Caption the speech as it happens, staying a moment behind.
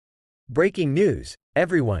Breaking news,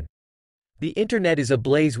 everyone. The internet is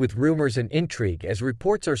ablaze with rumors and intrigue as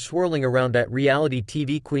reports are swirling around that reality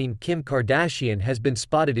TV queen Kim Kardashian has been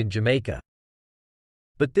spotted in Jamaica.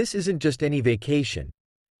 But this isn't just any vacation.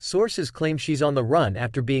 Sources claim she's on the run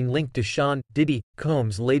after being linked to Sean Diddy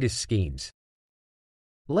Combs' latest schemes.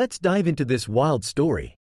 Let's dive into this wild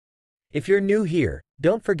story. If you're new here,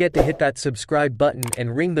 don't forget to hit that subscribe button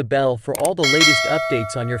and ring the bell for all the latest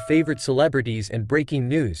updates on your favorite celebrities and breaking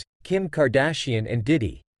news. Kim Kardashian and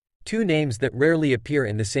Diddy, two names that rarely appear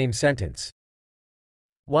in the same sentence.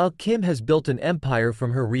 While Kim has built an empire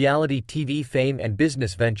from her reality TV fame and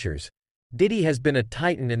business ventures, Diddy has been a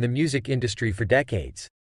titan in the music industry for decades.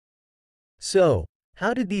 So,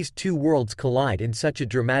 how did these two worlds collide in such a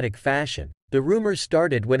dramatic fashion? The rumors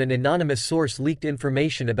started when an anonymous source leaked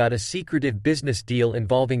information about a secretive business deal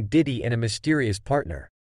involving Diddy and a mysterious partner.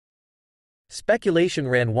 Speculation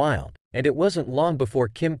ran wild, and it wasn't long before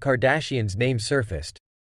Kim Kardashian's name surfaced.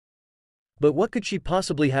 But what could she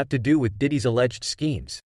possibly have to do with Diddy's alleged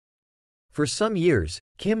schemes? For some years,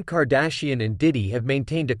 Kim Kardashian and Diddy have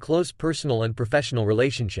maintained a close personal and professional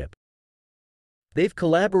relationship. They've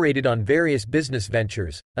collaborated on various business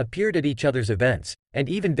ventures, appeared at each other's events, and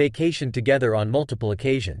even vacationed together on multiple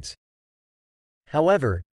occasions.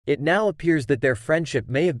 However, it now appears that their friendship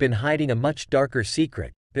may have been hiding a much darker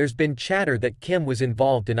secret. There's been chatter that Kim was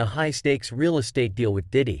involved in a high-stakes real estate deal with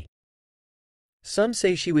Diddy. Some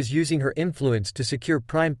say she was using her influence to secure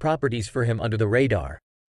prime properties for him under the radar.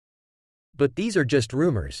 But these are just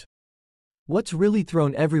rumors. What's really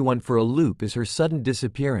thrown everyone for a loop is her sudden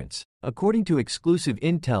disappearance. According to exclusive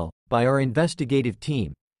intel by our investigative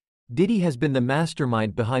team, Diddy has been the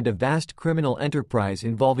mastermind behind a vast criminal enterprise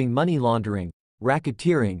involving money laundering,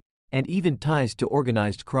 racketeering, and even ties to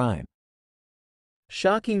organized crime.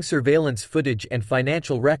 Shocking surveillance footage and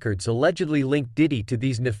financial records allegedly link Diddy to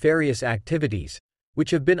these nefarious activities,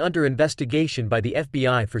 which have been under investigation by the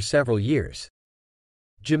FBI for several years.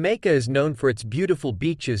 Jamaica is known for its beautiful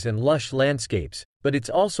beaches and lush landscapes, but it's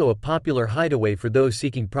also a popular hideaway for those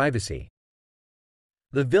seeking privacy.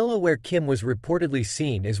 The villa where Kim was reportedly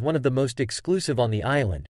seen is one of the most exclusive on the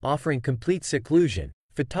island, offering complete seclusion.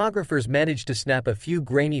 Photographers managed to snap a few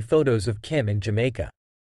grainy photos of Kim in Jamaica.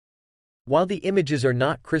 While the images are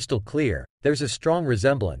not crystal clear, there's a strong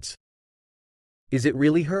resemblance. Is it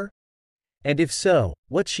really her? And if so,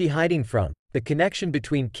 what's she hiding from? The connection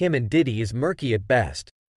between Kim and Diddy is murky at best,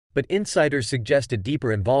 but insiders suggest a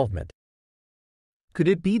deeper involvement. Could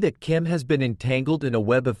it be that Kim has been entangled in a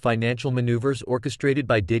web of financial maneuvers orchestrated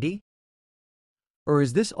by Diddy? Or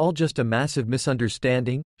is this all just a massive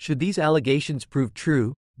misunderstanding? Should these allegations prove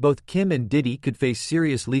true, both Kim and Diddy could face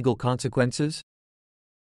serious legal consequences.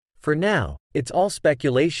 For now, it's all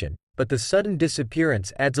speculation, but the sudden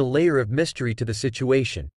disappearance adds a layer of mystery to the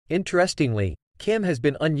situation. Interestingly, Kim has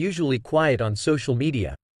been unusually quiet on social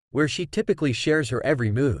media, where she typically shares her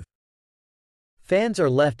every move. Fans are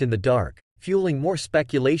left in the dark, fueling more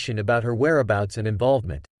speculation about her whereabouts and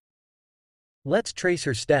involvement. Let's trace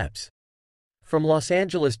her steps. From Los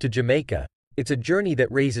Angeles to Jamaica, it's a journey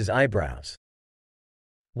that raises eyebrows.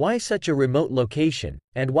 Why such a remote location,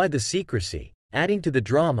 and why the secrecy? Adding to the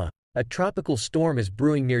drama, a tropical storm is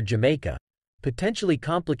brewing near Jamaica, potentially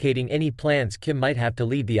complicating any plans Kim might have to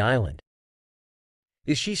leave the island.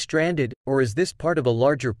 Is she stranded, or is this part of a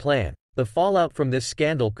larger plan? The fallout from this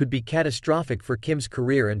scandal could be catastrophic for Kim's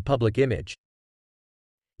career and public image.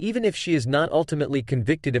 Even if she is not ultimately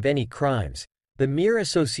convicted of any crimes, the mere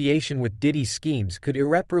association with Diddy's schemes could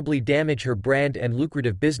irreparably damage her brand and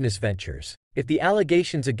lucrative business ventures. If the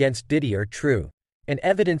allegations against Diddy are true, and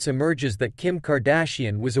evidence emerges that Kim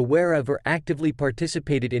Kardashian was aware of or actively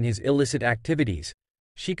participated in his illicit activities,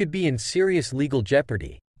 she could be in serious legal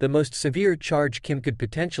jeopardy. The most severe charge Kim could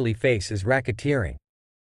potentially face is racketeering.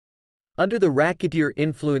 Under the Racketeer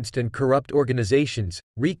Influenced and Corrupt Organizations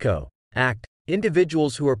 (RICO) Act,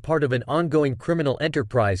 individuals who are part of an ongoing criminal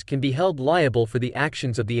enterprise can be held liable for the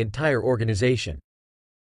actions of the entire organization.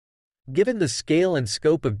 Given the scale and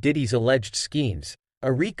scope of Diddy's alleged schemes,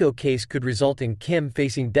 a RICO case could result in Kim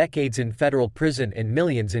facing decades in federal prison and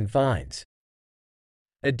millions in fines.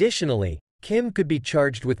 Additionally, Kim could be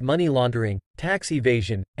charged with money laundering, tax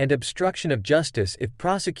evasion, and obstruction of justice if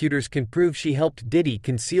prosecutors can prove she helped Diddy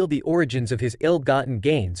conceal the origins of his ill-gotten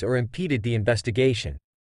gains or impeded the investigation.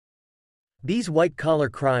 These white-collar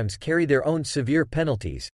crimes carry their own severe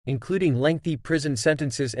penalties, including lengthy prison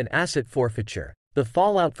sentences and asset forfeiture. The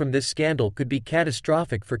fallout from this scandal could be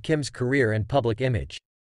catastrophic for Kim's career and public image.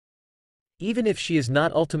 Even if she is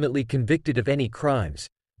not ultimately convicted of any crimes,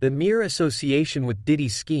 The mere association with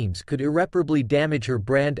Diddy's schemes could irreparably damage her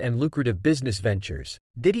brand and lucrative business ventures.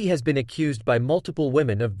 Diddy has been accused by multiple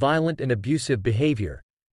women of violent and abusive behavior,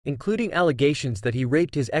 including allegations that he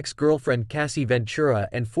raped his ex-girlfriend Cassie Ventura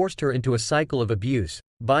and forced her into a cycle of abuse,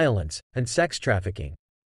 violence, and sex trafficking.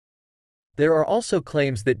 There are also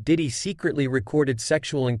claims that Diddy secretly recorded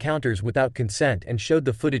sexual encounters without consent and showed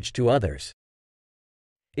the footage to others.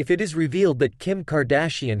 If it is revealed that Kim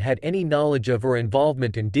Kardashian had any knowledge of or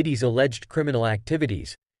involvement in Diddy's alleged criminal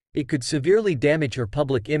activities, it could severely damage her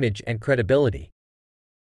public image and credibility.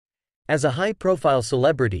 As a high-profile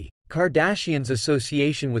celebrity, Kardashian's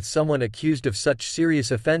association with someone accused of such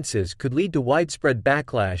serious offenses could lead to widespread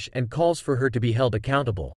backlash and calls for her to be held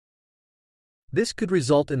accountable. This could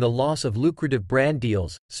result in the loss of lucrative brand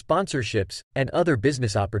deals, sponsorships, and other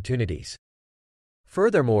business opportunities.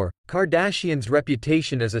 Furthermore, Kardashian's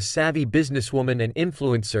reputation as a savvy businesswoman and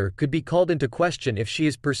influencer could be called into question if she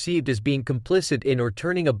is perceived as being complicit in or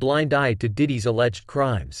turning a blind eye to Diddy's alleged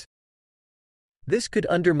crimes. This could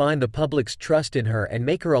undermine the public's trust in her and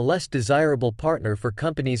make her a less desirable partner for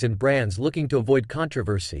companies and brands looking to avoid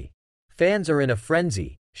controversy. Fans are in a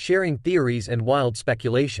frenzy, sharing theories and wild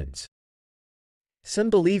speculations. Some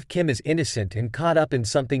believe Kim is innocent and caught up in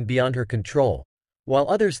something beyond her control, while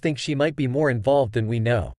others think she might be more involved than we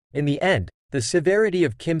know. In the end, the severity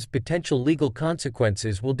of Kim's potential legal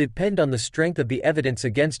consequences will depend on the strength of the evidence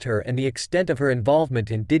against her and the extent of her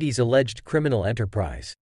involvement in Diddy's alleged criminal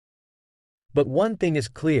enterprise. But one thing is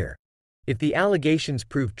clear. If the allegations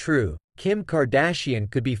prove true, Kim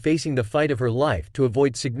Kardashian could be facing the fight of her life to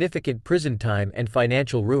avoid significant prison time and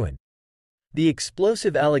financial ruin. The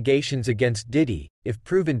explosive allegations against Diddy, if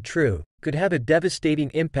proven true, could have a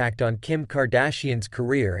devastating impact on Kim Kardashian's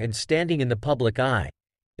career and standing in the public eye,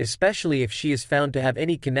 especially if she is found to have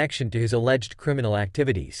any connection to his alleged criminal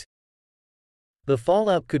activities. The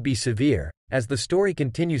fallout could be severe. As the story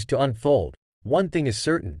continues to unfold, one thing is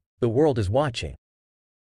certain: the world is watching.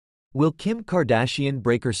 Will Kim Kardashian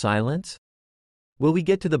break her silence? Will we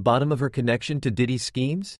get to the bottom of her connection to Diddy's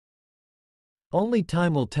schemes? Only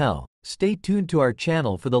time will tell. Stay tuned to our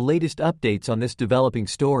channel for the latest updates on this developing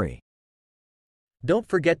story. Don't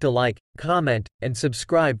forget to like, comment, and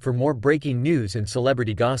subscribe for more breaking news and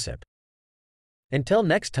celebrity gossip. Until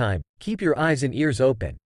next time, keep your eyes and ears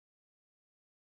open.